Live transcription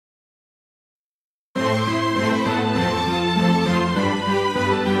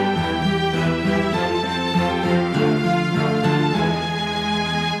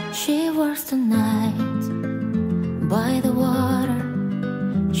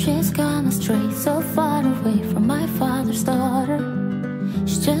She's gone astray, so far away from my father's daughter.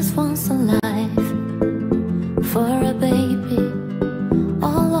 She just wants a life for a baby,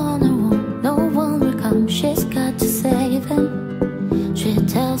 all on her own, no one will come. She's got to save him. She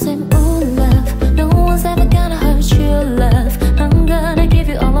tells him, ooh love, no one's ever gonna hurt you, love. I'm gonna give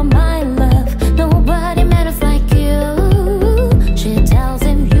you all of my love. Nobody matters like you. She tells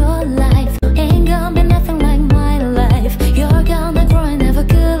him, your life ain't gonna be nothing like my life. You're gonna grow and have a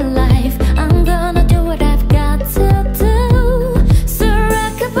good life. I'm gonna do what I've got to do. So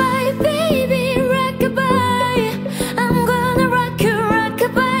rockabye, baby, rockabye. I'm gonna rock you,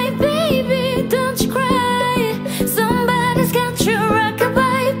 rockabye, baby. Don't you cry. Somebody's got you,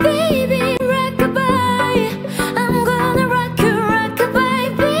 rockabye, baby, rockabye. I'm gonna rock you,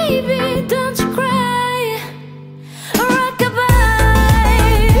 rockabye, baby. Don't you cry. Rockabye.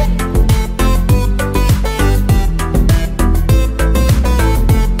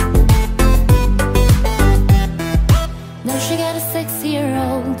 Now she got a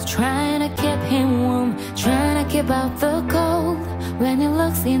 6-year-old, trying to keep him warm, trying to keep out the cold. When he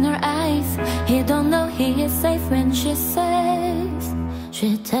looks in her eyes, he don't know he is safe when she says,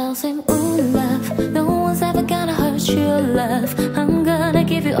 she tells him, ooh love, no one's ever gonna hurt you, love. I'm gonna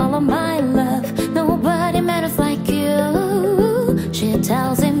give you all of my love. Nobody matters like you. She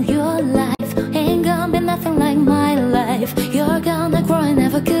tells him,